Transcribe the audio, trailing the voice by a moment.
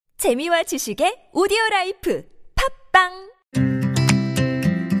재미와 지식의 오디오라이프 팝빵.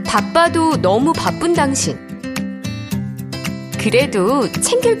 바빠도 너무 바쁜 당신. 그래도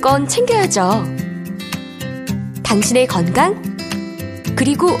챙길 건 챙겨야죠. 당신의 건강,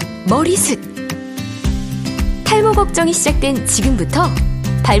 그리고 머리숱. 탈모 걱정이 시작된 지금부터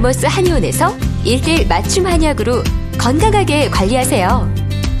발머스 한의원에서 1:1 맞춤 한약으로 건강하게 관리하세요.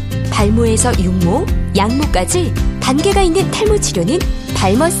 발모에서 육모, 양모까지 단계가 있는 탈모 치료는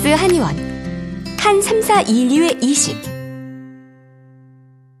발머스 한의원. 한 3412-20.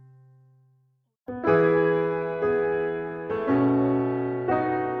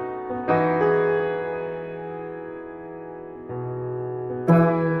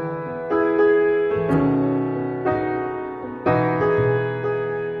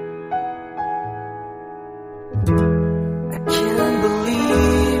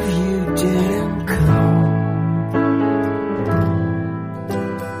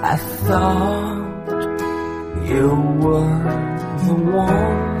 I thought you were the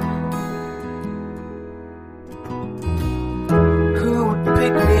one who would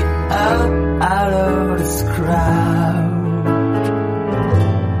pick me up out of this crowd,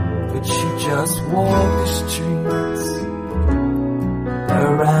 but you just walk the streets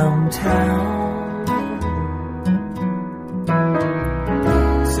around town.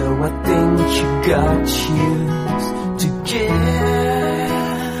 So I think you got used to get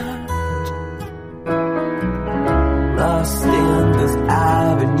lost in those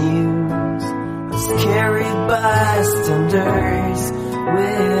avenues of scary bystanders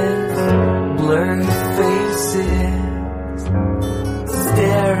with blurry faces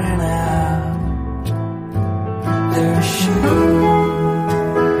staring out their shoes.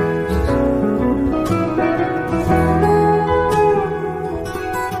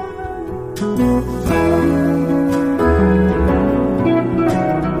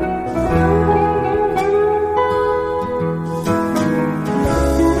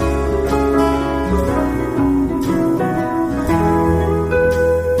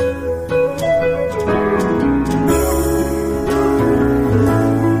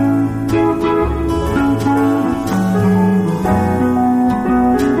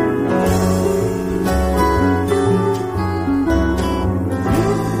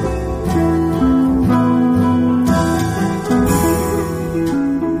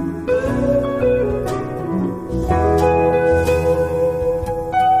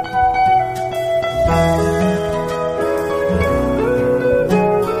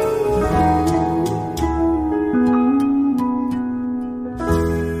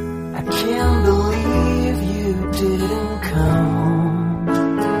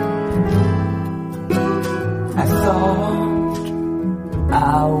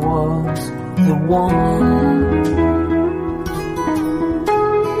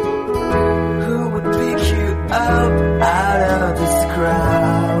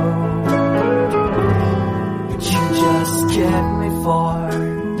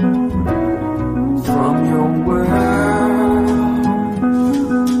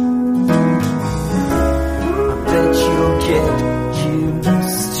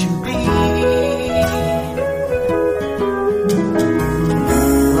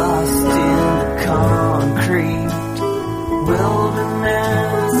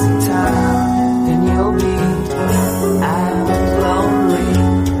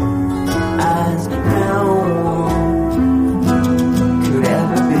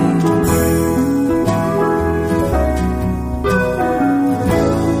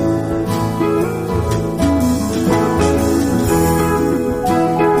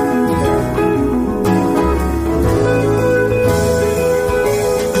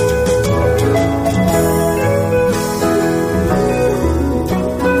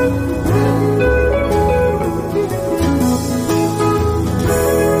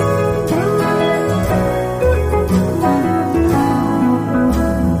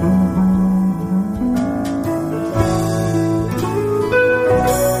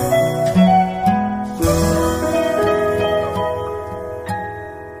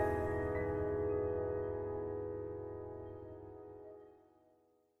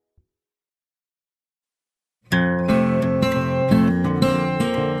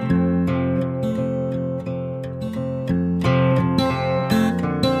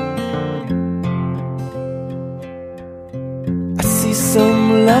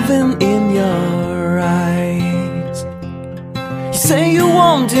 Some loving in your eyes. You say you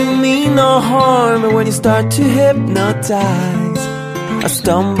won't do me no harm, but when you start to hypnotize, I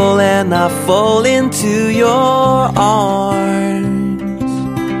stumble and I fall into your arms.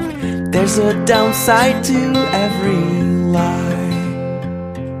 There's a downside to every lie.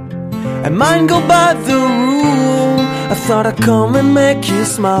 might go by the rule. I thought I'd come and make you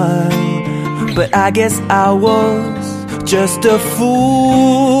smile, but I guess I was just a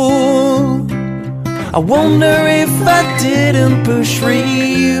fool. I wonder if I didn't push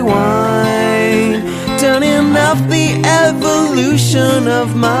rewind, turning off the evolution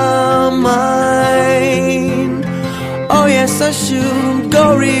of my mind. Oh yes, I should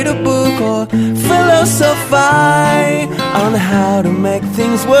go read a book or philosophize on how to make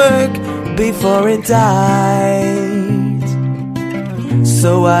things work before it dies.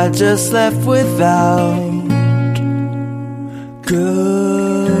 So I just left without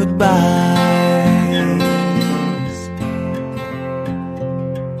goodbyes.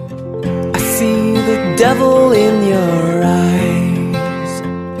 I see the devil in your eyes,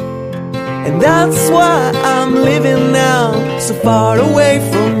 and that's why I'm living now, so far away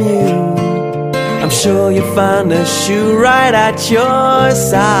from you. I'm sure you'll find a shoe right at your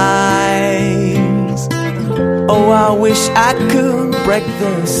size. Oh, I wish I could break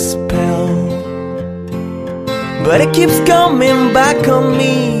the spell, but it keeps coming back on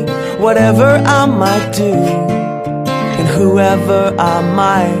me, whatever I might do, and whoever I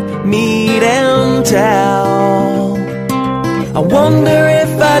might meet and tell. I wonder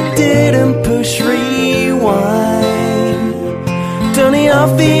if I didn't push rewind, turning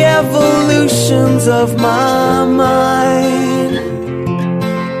off the evolutions of my mind.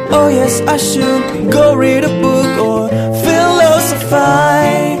 Oh yes, I should go read a book or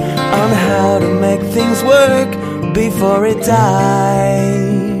philosophize on how to make things work before it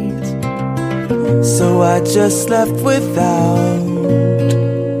dies. So I just left without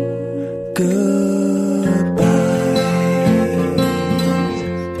goodbye.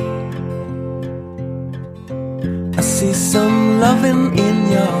 I see some loving in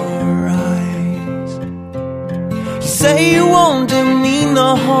your eyes. You say you won't do me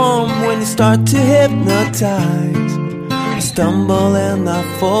no harm when you start to hypnotize. I stumble and I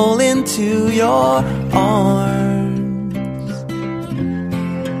fall into your arms.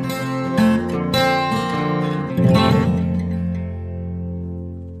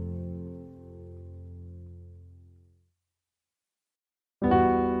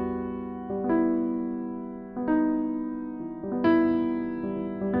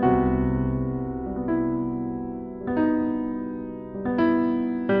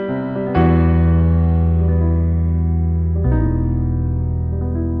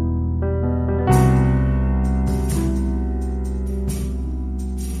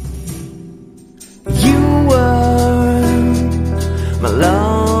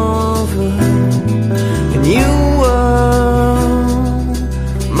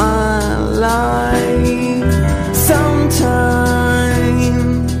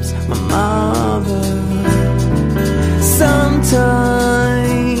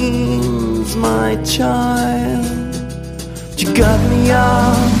 Sometimes, my child, you got me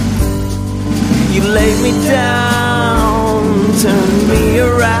up, you laid me down, turned me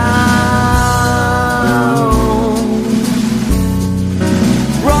around.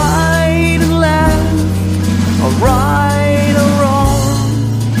 Right and left, or right or wrong,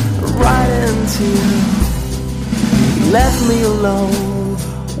 right until you left me alone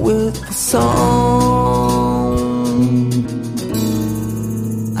with the song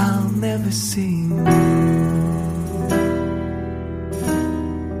I'll never sing.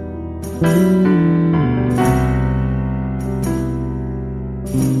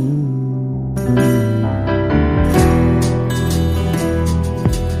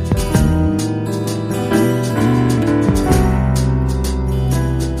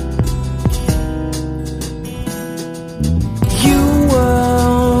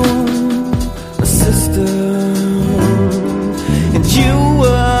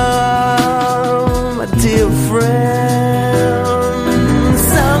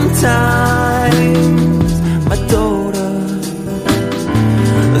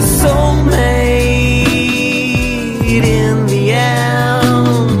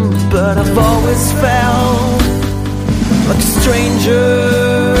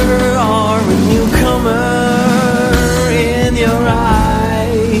 Stranger or a newcomer in your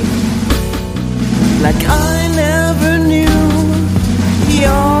eye, like I never knew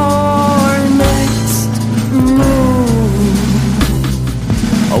your next move.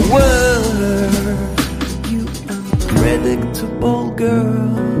 Or were you unpredictable girl?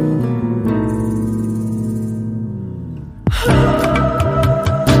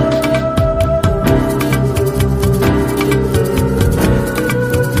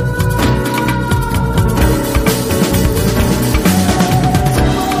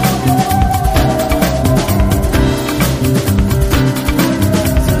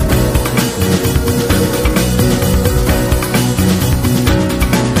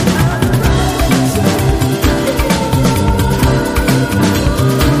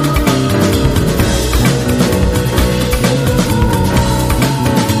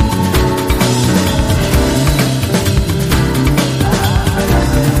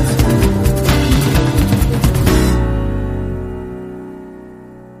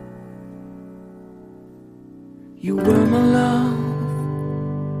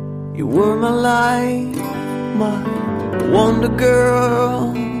 You were my light, my wonder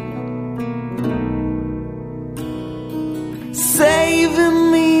girl,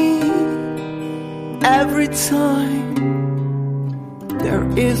 saving me every time. There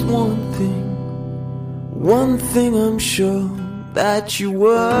is one thing I'm sure that you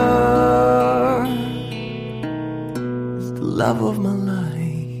were, is the love of my life.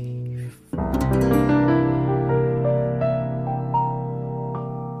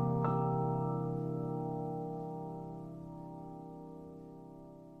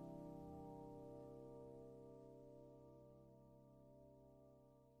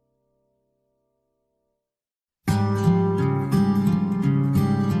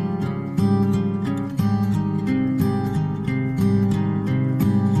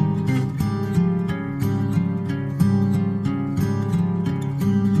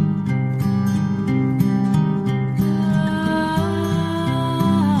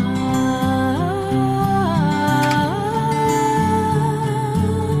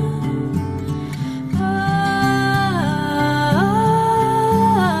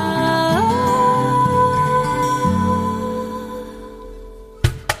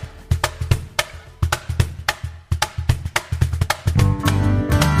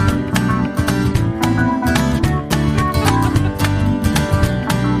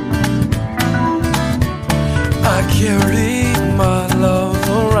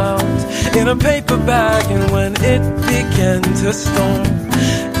 A paper bag, and when it began to storm,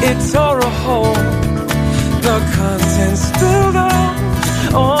 it tore a hole. The contents spilled out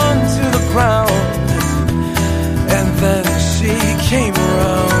onto the ground, and then she came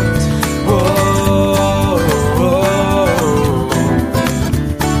around. Whoa, whoa.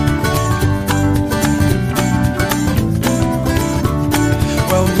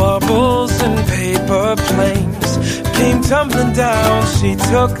 Well, marbles and paper planes came tumbling down, she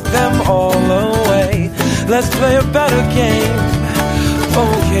took them all away. Let's play a better game.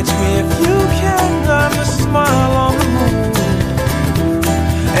 Oh, catch me if you can. I'm the smile on the moon,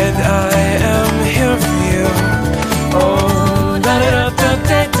 and I am here for you. Oh, da da da da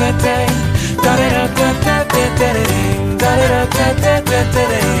da da da, da da da da da da da da, da da da da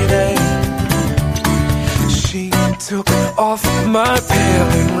da da. She took off my pale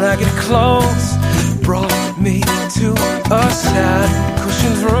and ragged clothes, brought me to a sad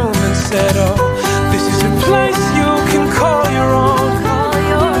cushioned room and said, oh, this is a place you can call your own.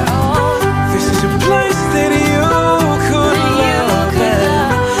 This is a place that you could love,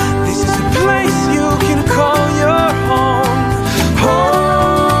 and this is a place you can call your home.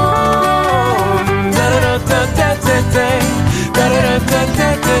 Home. Da da da da da da da, da da da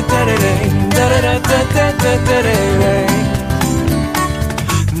da da da da, da da da da da da.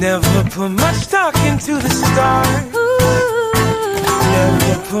 Never put much stock into the stars.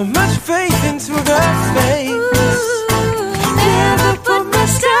 Never put much faith into the face. Never put much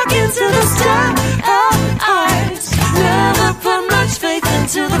stock into the stars. Never put much faith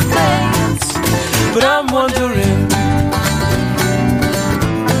into the face. But I'm wondering,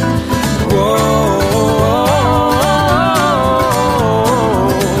 whoa.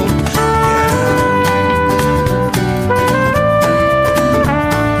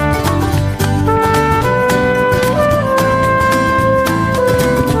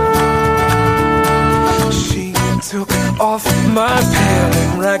 Off my pale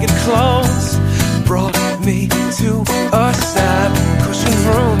and ragged clothes, brought me to a sad cushioned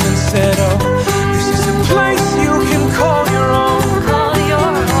room and said, oh, this is a place you can call your own.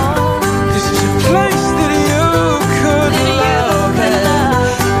 This is a place that you could love, and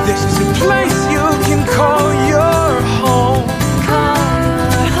this is a place you can call your home.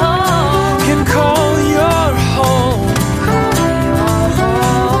 Can call your home.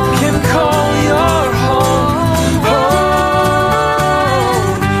 Can call your home.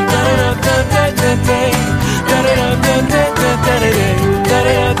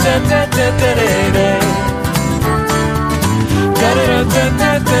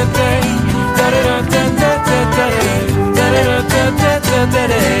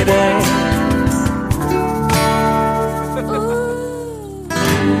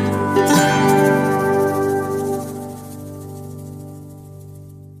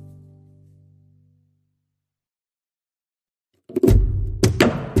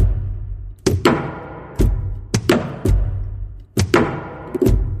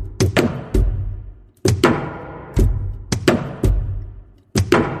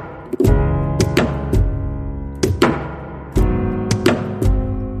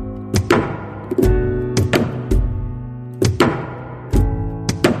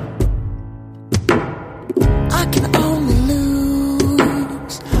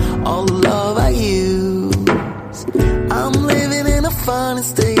 all the love I use. I'm living in a funny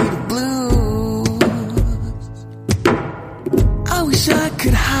state of blues. I wish I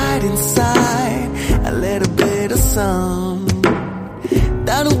could hide inside a little bit of sun.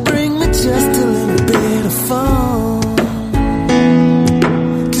 That'll bring me just a little bit of fun.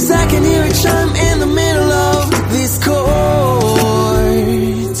 'Cause I can hear it chime in the middle of these chords.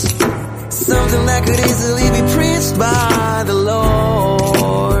 Something that could easily be preached by the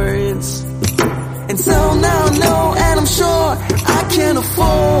Lords. And so now I know, and I'm sure I can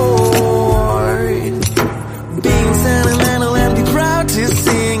afford being sentimental and be proud to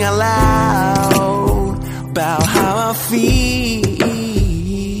sing out loud about how I feel.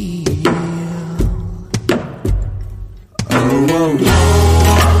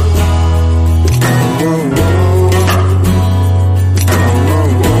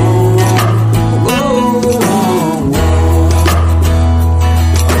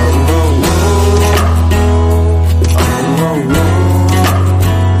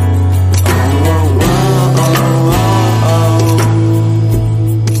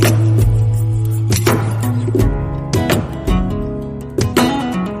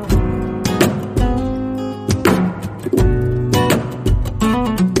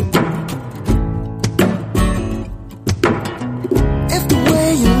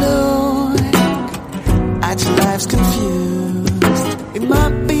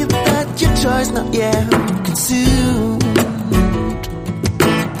 Not yet consumed.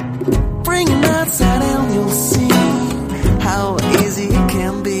 Bring him outside and you'll see how easy it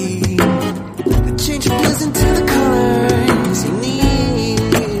can be to change your blues into the colors you need.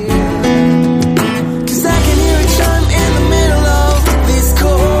 'Cause I can hear it chime in the middle of these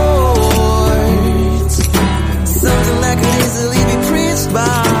chords. Something that could easily be preached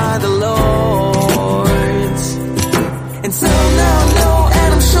by the Lords. And so now I know, and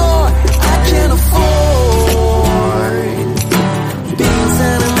I'm sure I can afford being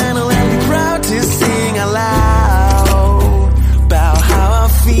sentimental and be proud to sing out loud about how I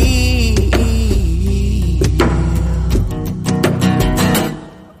feel.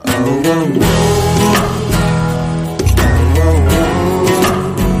 Oh, oh, oh.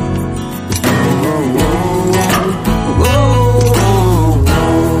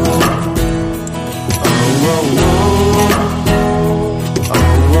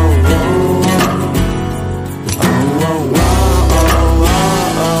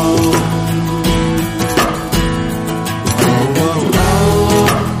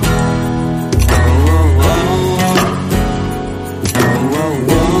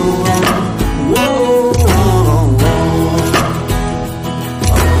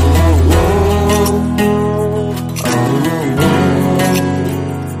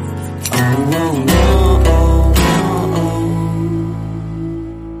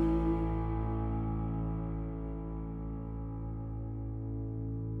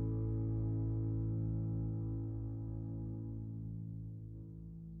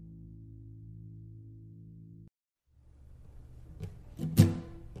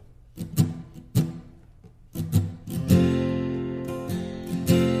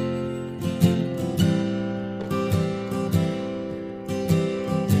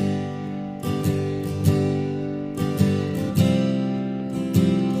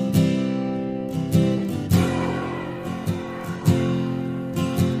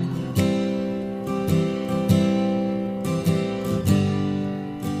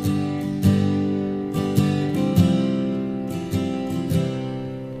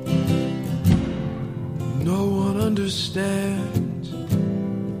 Understand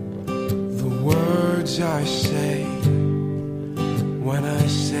the words I say when I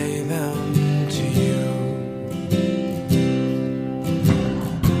say them to you.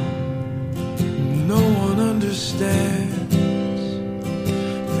 No one understands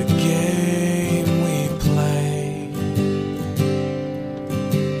the game we play.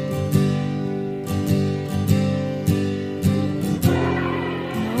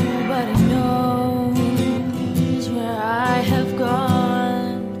 Nobody knows where I have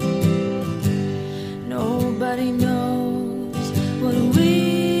gone. Nobody knows what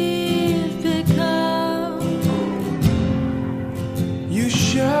we've become. You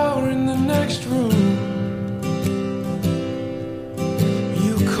shower in the next room.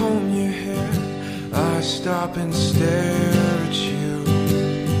 You comb your hair. I stop and stare at you.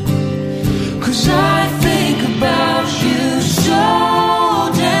 'Cause I think about you so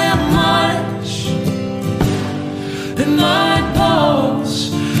damn much. And my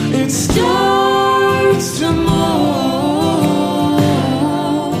pulse, it starts to move.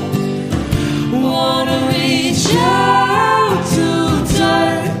 Wanna reach out to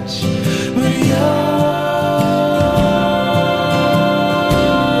touch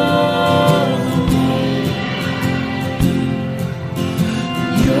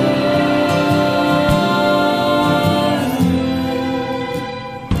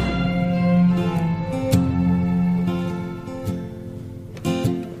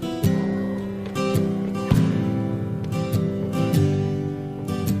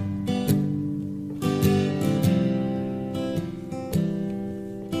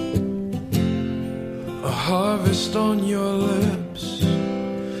harvest on your lips,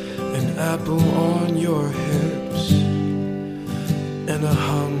 an apple on your hips, and a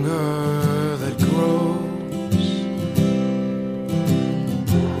hunger that grows.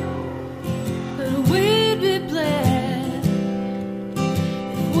 But we'd be blessed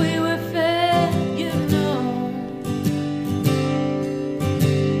if we were fed, you know.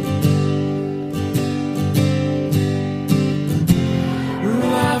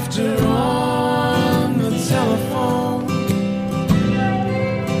 Laughter on the telephone.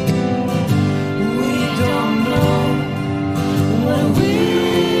 We don't know what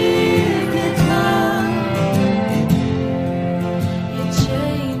we've become. You're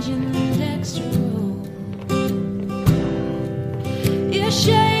changing the next room. You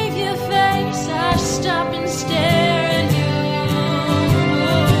shave your face, I stop and stare at you.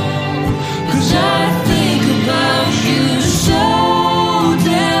 'Cause I think about you so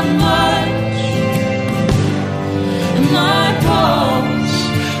damn much. And my pulse,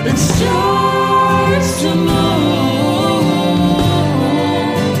 it starts to move.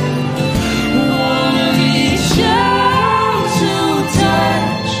 Wanna reach out to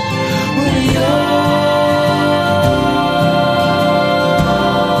touch where you're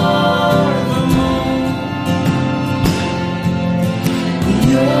the moon.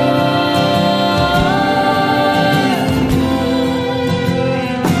 You're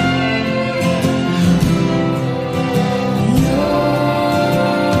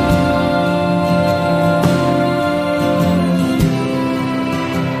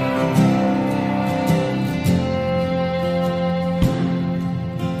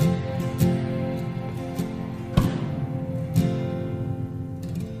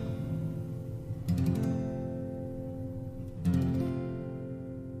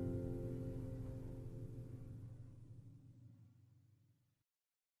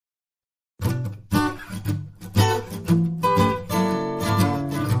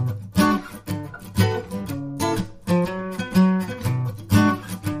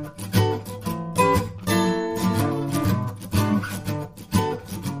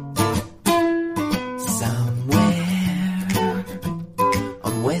Somewhere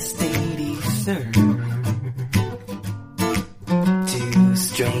on West 83rd, two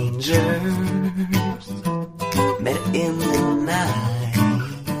strangers met in the night.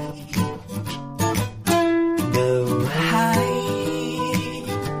 No highs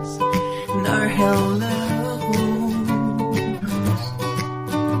nor hellos,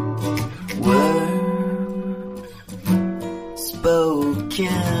 words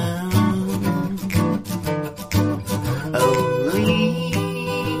spoken. Only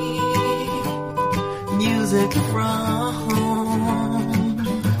music from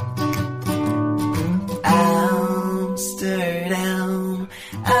Amsterdam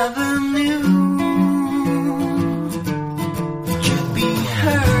Avenue could be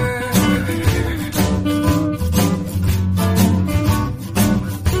heard.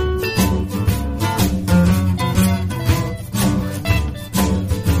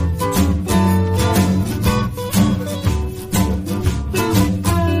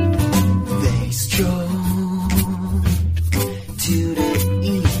 They strolled to the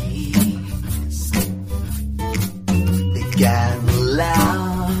east. They got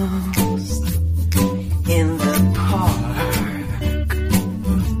lost in the park.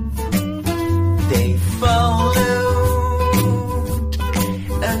 They followed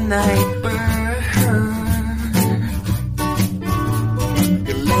a night bird.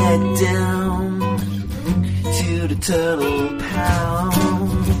 They led down to the Turtle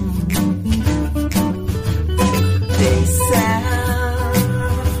Pound. They sat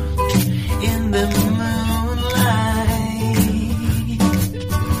in the moonlight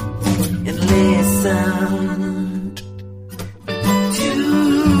and listened to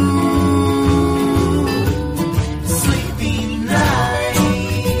Sleepy Night.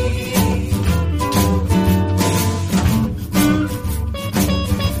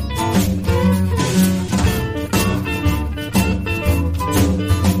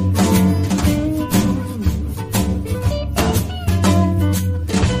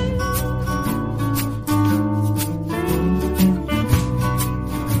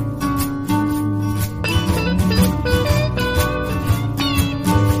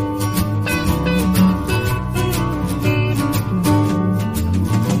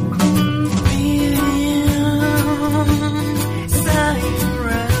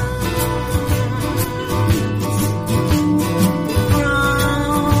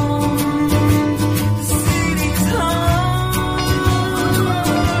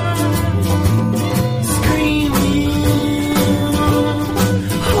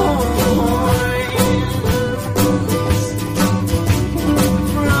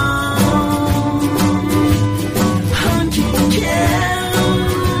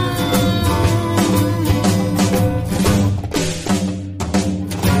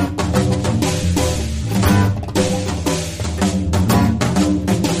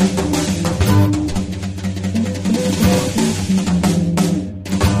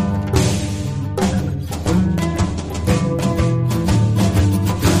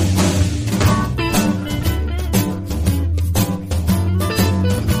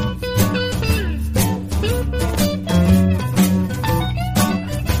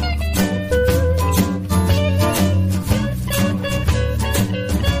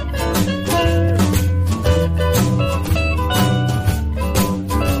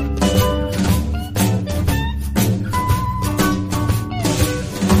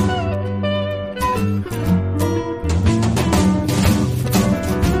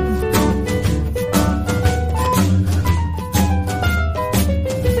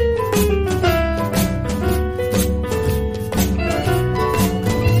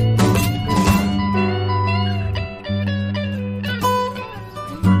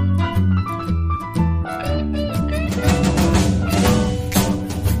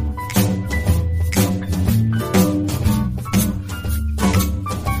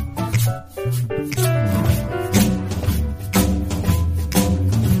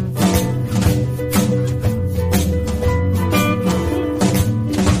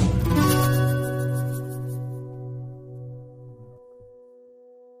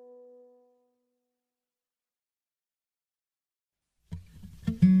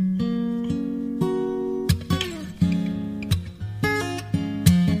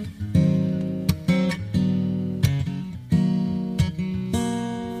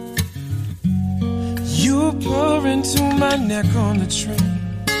 you're into my neck on the train.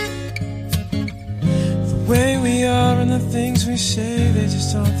 The way we are and the things we say, they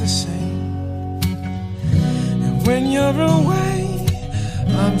just aren't the same. And when you're away,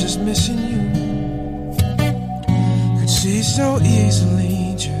 I'm just missing you. Could see so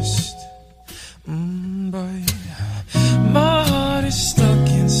easily just but my heart is stuck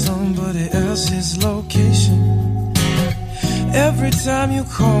in somebody else's location. Every time you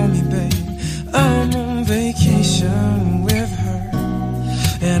call me, babe, I'm on vacation with her.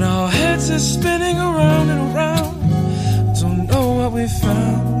 And our heads are spinning around and around. Don't know what we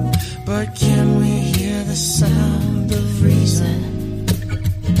found, but can we hear the sound of reason?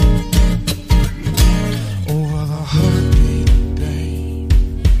 Over the heartbeat, babe.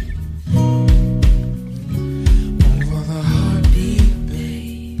 Over the heartbeat,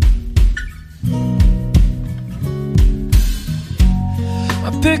 babe. I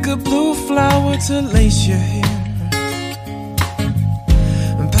pick a blue flower to lace your hair.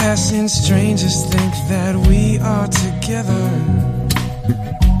 Passing strangers think that we are together.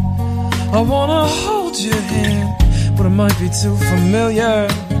 I wanna hold your hand, but it might be too familiar.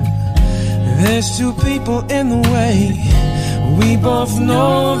 There's two people in the way. We both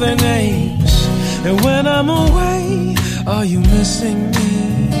know their names. And when I'm away, are you missing me?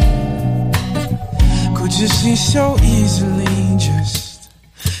 Could you see so easily just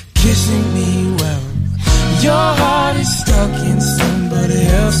kissing me? Well, your heart is stuck in somebody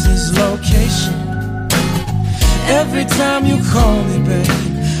else's location. Every time you call me, babe,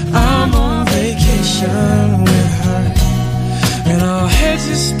 I'm on vacation with her. And our heads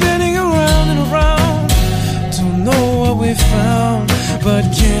are spinning around and around. Don't know what we found, but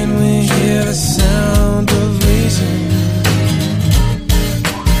can we hear the sound of reason?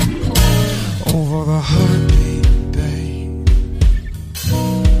 Over the heartbeat, babe.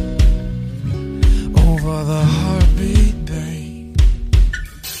 Over the heartbeat, babe.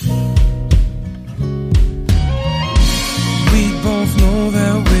 We both know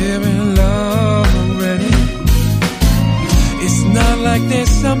that we're in love already. It's not like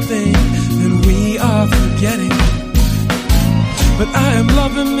there's something that we are forgetting. But I am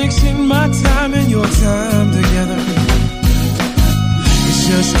loving mixing my time and your time together. It's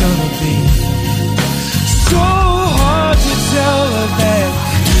just gonna be so hard to tell her that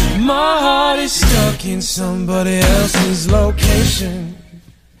my heart is stuck in somebody else's location.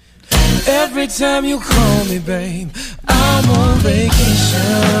 Every time you call me, babe, I'm on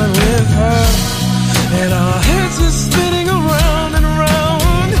vacation with her. And our heads are spinning around and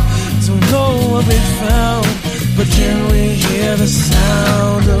around. Don't know what we found, but can we hear the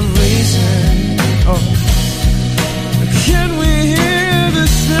sound of reason? Oh, can we hear the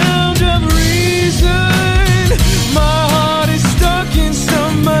sound of reason? My heart is stuck in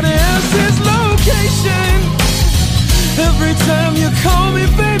somebody else's location. Every time you call me,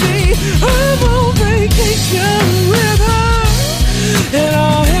 baby, I'm on vacation with her. And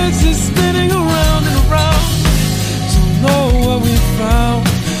our heads are spinning around and around. Don't know what we found,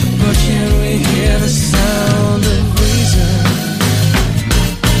 but can we hear the sound of reason?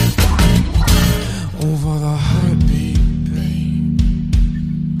 Over the heartbeat, babe.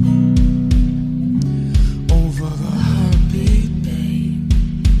 Over the heartbeat, babe.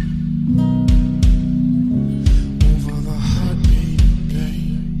 Over the heartbeat,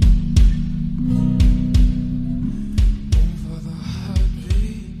 babe. Over the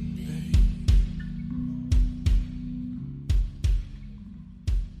heartbeat, babe.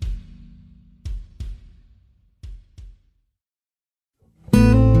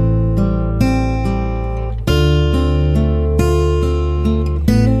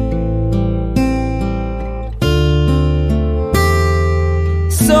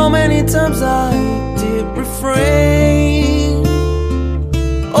 So many times I did refrain.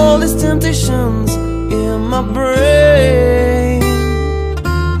 All these temptations in my brain.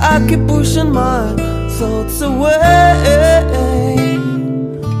 I keep pushing my thoughts away,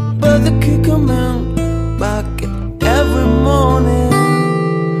 but they keep coming back every morning.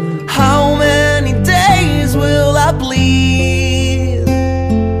 How many days will I bleed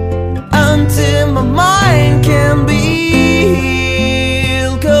until my mind can be?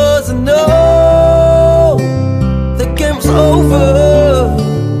 I know the game's over,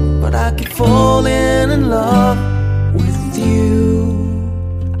 but I keep falling in love with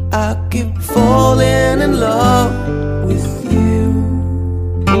you. I keep falling in love with you.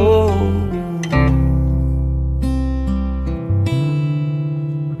 Oh.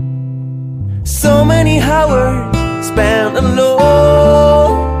 So many hours spent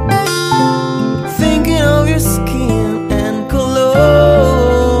alone, thinking of your skin and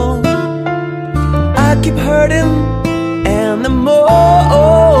cologne. I keep hurting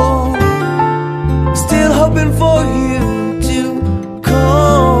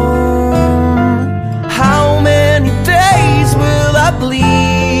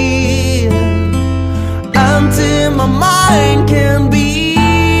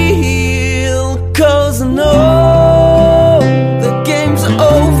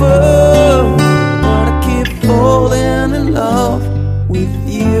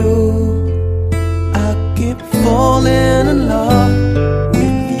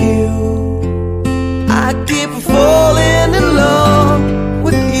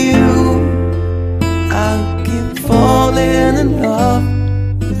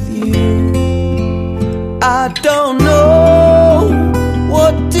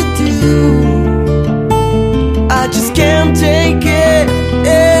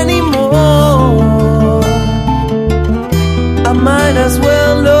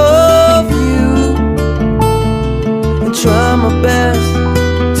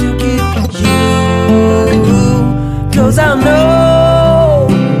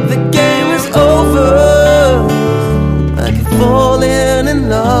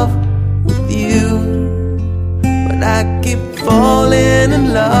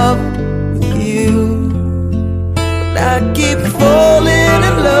in love with you. But I keep falling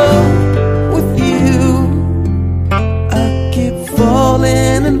in love with you. I keep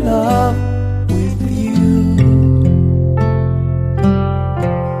falling in love with you.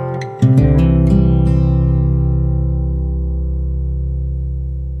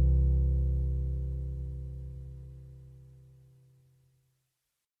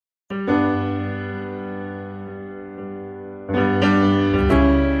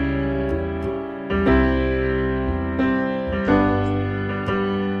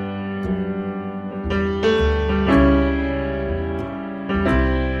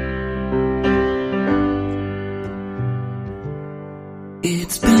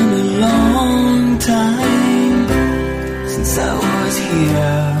 It's been a long time since I was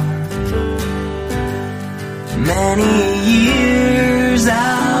here. Many years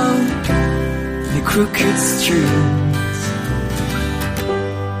out in the crooked streets,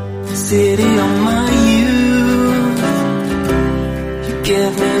 city of my youth. You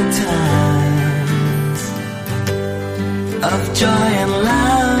give me times of joy and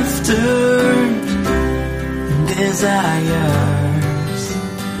laughter and desire.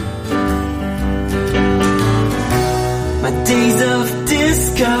 My days of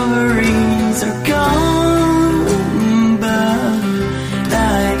discoveries are gone, but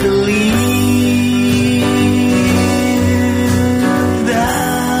I believe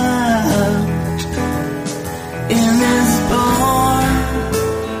that in this bar,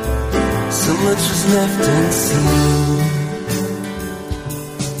 so much was left unseen.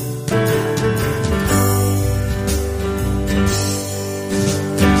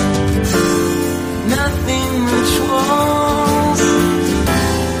 Nothing much was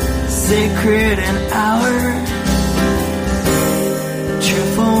sacred in our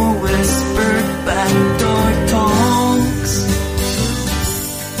cheerful whispered backdoor talks,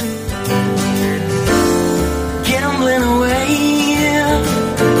 gambling away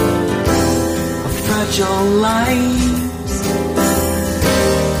our fragile lives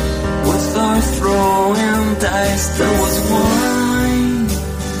with our throwing dice that was wine.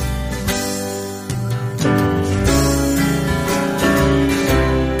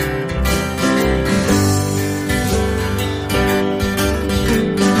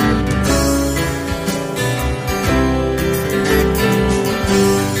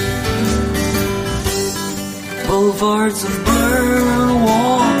 Boulevards of burned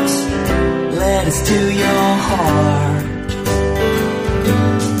walks led us to your heart.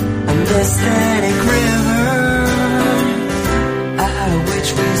 An aesthetic river out of which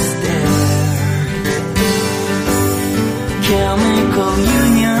we stared. Chemical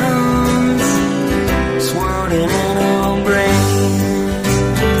unions swirling in our brains,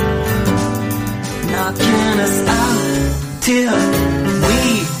 knocking us out till we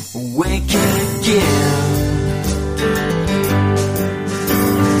wake again.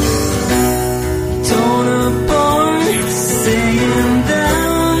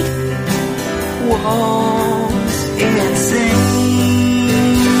 Was insane.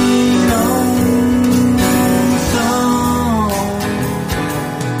 Oh,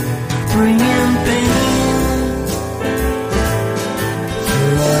 bringing pain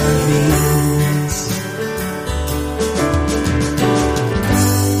through our veins.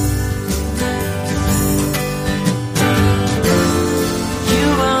 You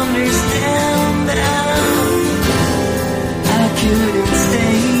understand that I couldn't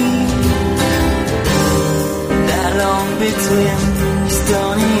stay between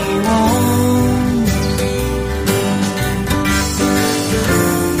stony walls,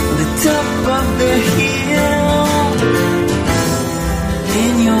 the top of the hill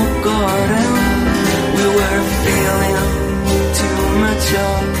in your garden. We were feeling too much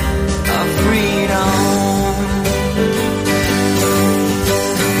of our freedom.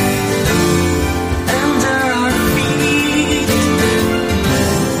 Under our feet,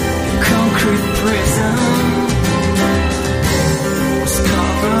 a concrete prison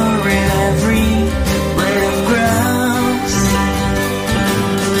covering every blade of grass.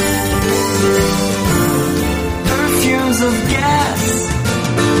 Perfumes of gas,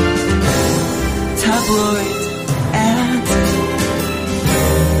 tabloid ads,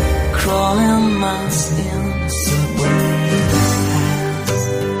 crawling miles in subway ads.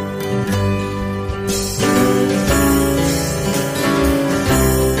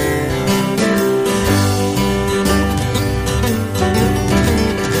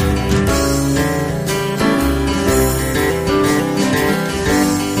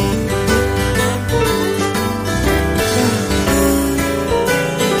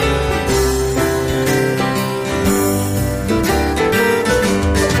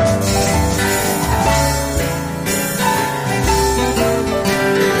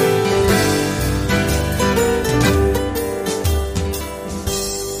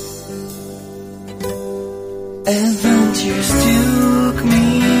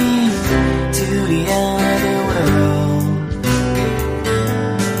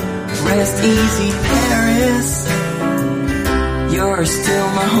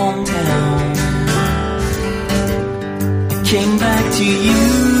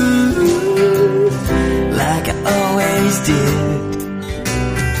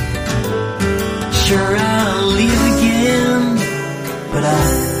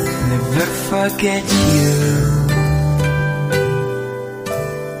 get you.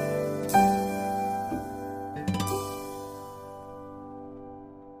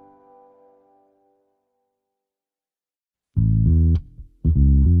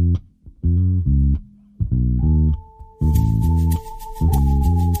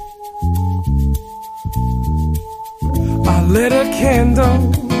 I lit a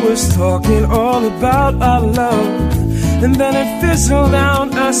candle, was talking all about our love, and then it fizzled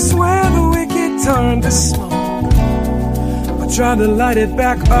out. I swear the wicked turned to smoke. I tried to light it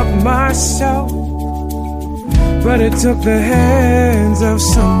back up myself, but it took the hands of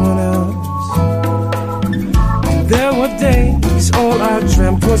someone else. There were days all I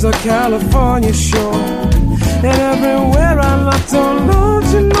dreamt was a California shore, and everywhere I looked, oh Lord,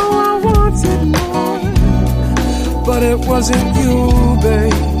 you know I wanted more. But it wasn't you,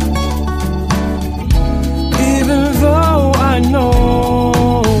 babe. Even though I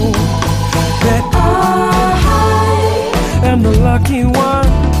know that I am the lucky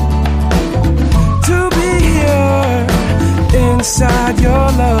one to be here inside your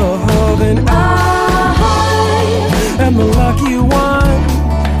love, and I am the lucky one,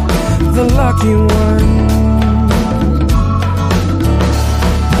 the lucky one.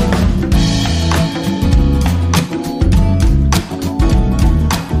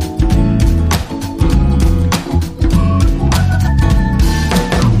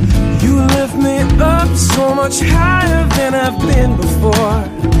 So much higher than I've been before,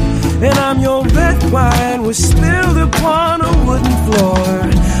 and I'm your red wine was spilled upon a wooden floor.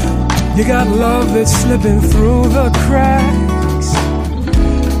 You got love that's slipping through the cracks.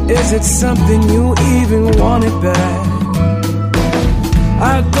 Is it something you even wanted back?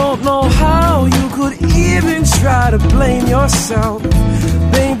 I don't know how you could even try to blame yourself.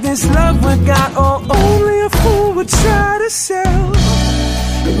 Babe, this love we got, oh, only a fool would try to sell.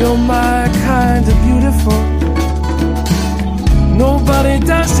 You're my kind of beautiful. Nobody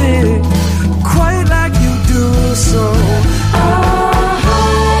does it quite like you do. So I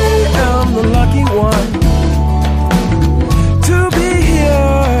am the lucky one to be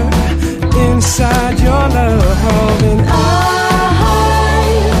here inside your love, and I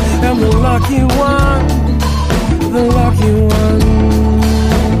am the lucky one, the lucky one.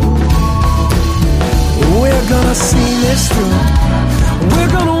 We're gonna see this through.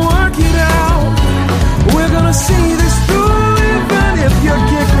 We're gonna work it out. We're gonna see this through, even if you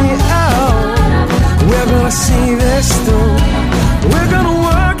kick me out. We're gonna see this through. We're gonna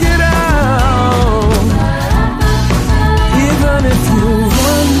work it out, even if you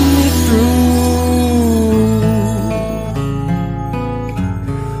run me through.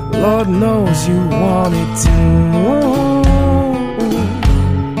 Lord knows you want it to.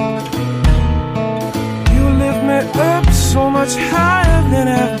 You lift me up so much higher than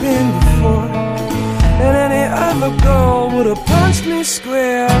I've been before, and any other girl would have punched me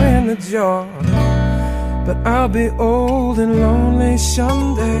square in the jaw. But I'll be old and lonely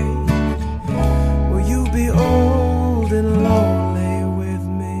someday. Will you be old and lonely with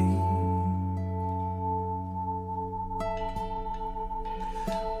me?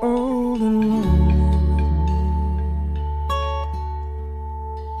 Old and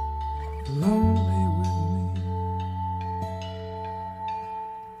lonely with me. Lonely with me.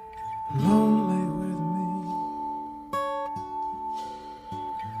 Lonely with me,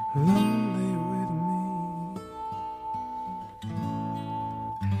 lonely with me.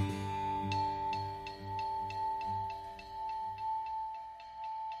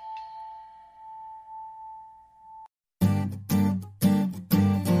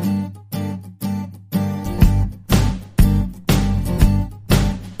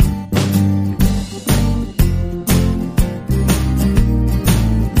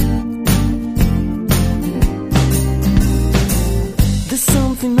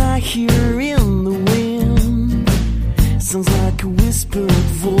 I hear in the wind sounds like a whispered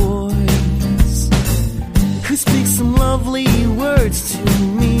voice who speaks some lovely words to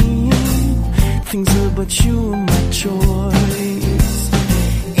me, things about you and my choice.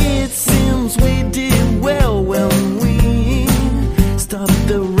 It seems we did well when we stopped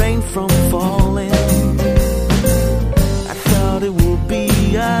the rain from falling. I thought it would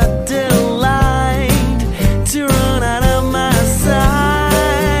be a delight to run out of my sight.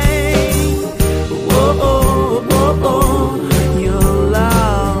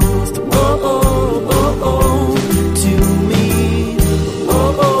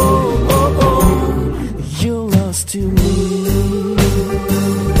 To me.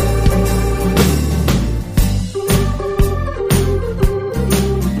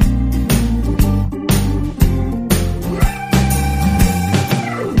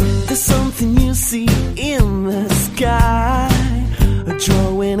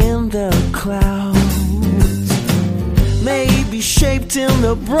 shaped in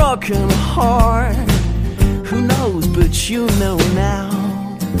a broken heart. Who knows, but you know now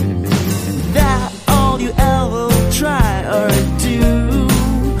that all you ever try or do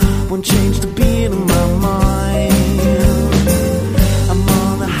won't change the beat of my mind. I'm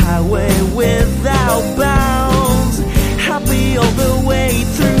on the highway without bounds, happy all the way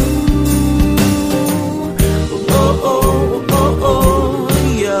through. Oh, oh, oh, oh,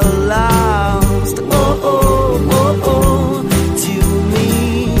 you're lost. Oh, oh, oh, oh, to me.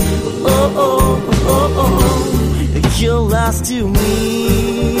 Oh, oh, oh, oh, you're lost to me.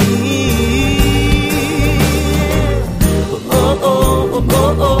 Oh, oh,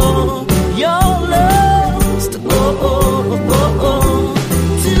 oh, oh, you're lost. Oh, oh, oh, oh,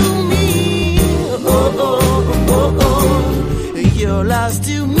 to me. Oh, oh, oh, oh, you're lost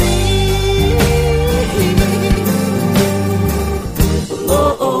to me.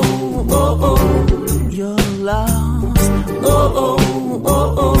 Oh, oh, oh, oh, you're lost. Oh, oh,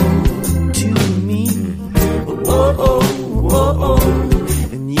 oh, oh, to me. Oh, oh, oh, oh,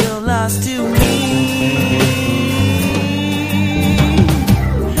 and you're lost to me.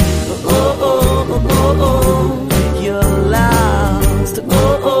 Oh, oh, oh, oh, you're lost. Oh,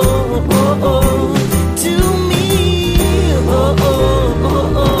 oh, oh, oh, to me. Oh, oh, oh,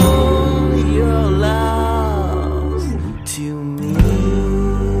 oh, you're lost to me.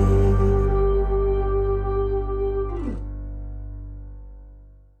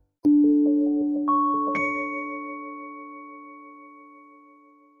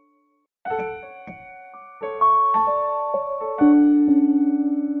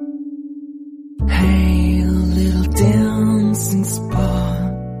 Hey, little dancing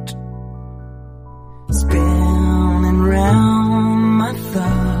spot, spinning round my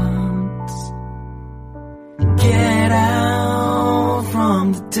thoughts. Get out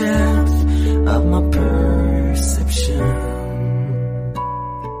from the depth of my perception.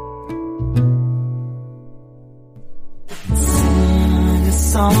 Sing a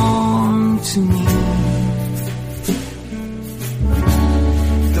song to me,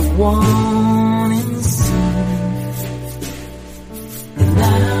 the one in sync, and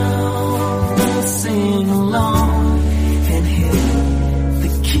I'll sing along and hit the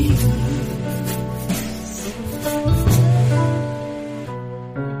keys.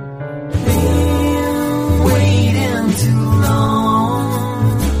 Been waiting too long,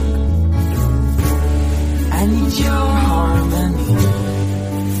 I need your harmony,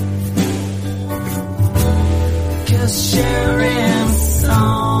 'cause sharing a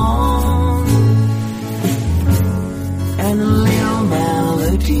song and a little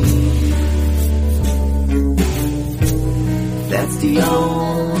melody, that's the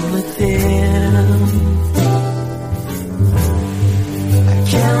only thing I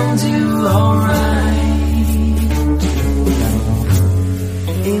can do alright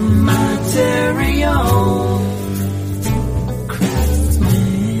in my stereo.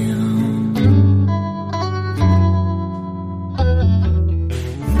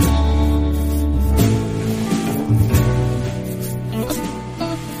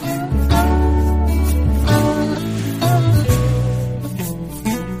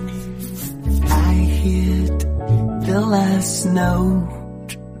 Last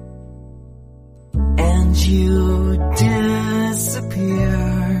note and you disappeared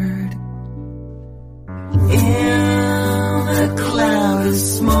in a cloud of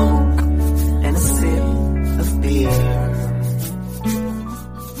smoke and a sip of beer.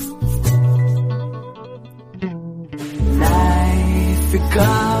 And I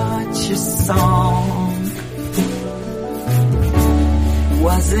forgot your song.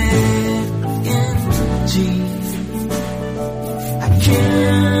 Was it in G?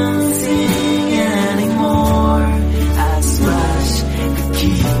 Can't sing anymore, I smash the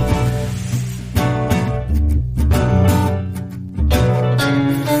key.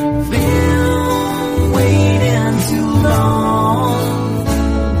 Been waiting too long,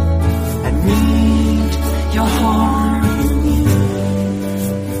 I need your harmony,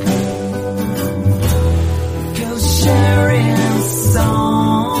 'cause sharing a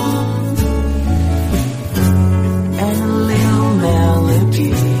song and a little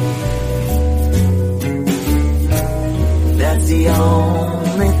melody, that's the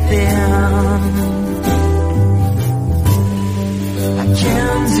only thing I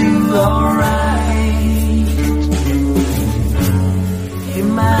can do alright in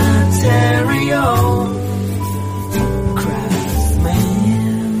my stereo. Craftsman,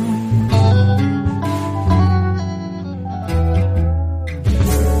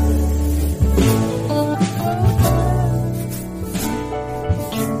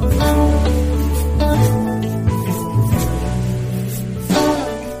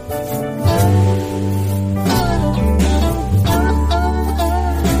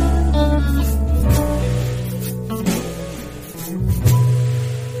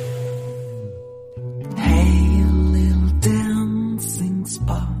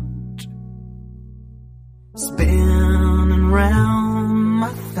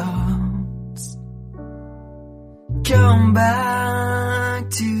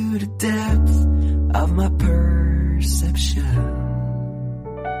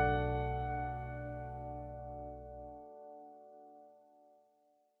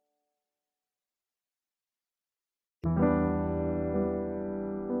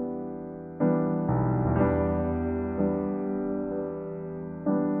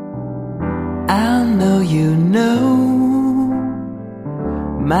 you know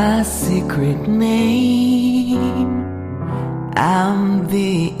my secret name. I'm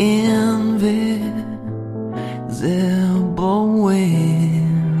the invisible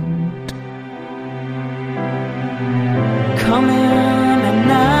wind. Come in at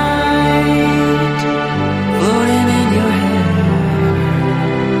night, floating in your hair,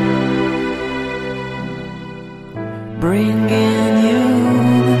 bringing you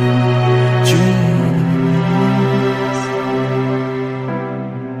dreams.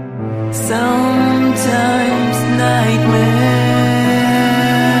 Sometimes nightmares,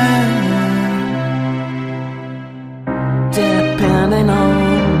 depending on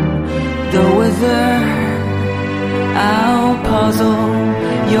the weather. I'll puzzle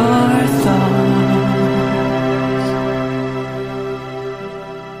your thoughts.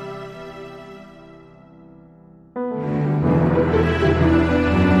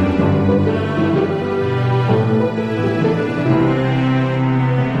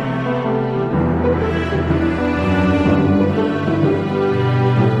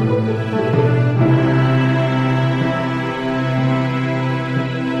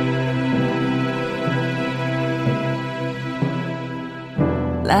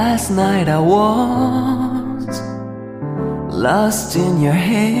 Last night I was lost in your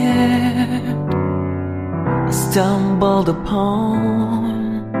head. I stumbled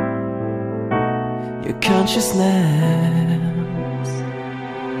upon your consciousness.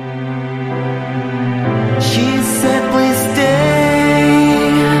 She said, please stay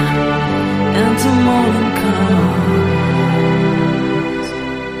until morning comes.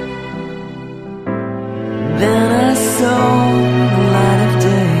 Then I saw the light of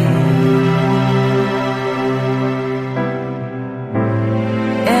day.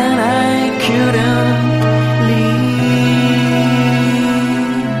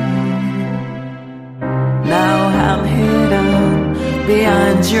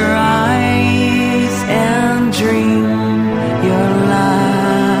 Behind your eyes and dream your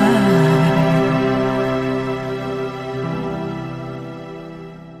life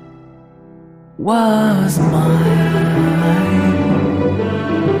was mine.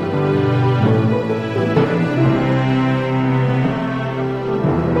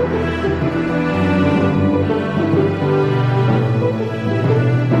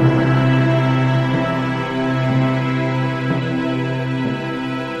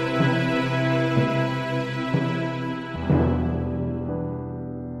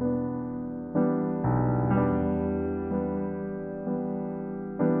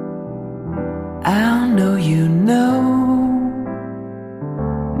 I know you know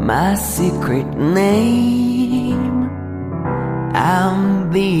my secret name.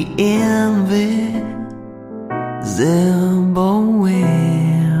 I'm the invisible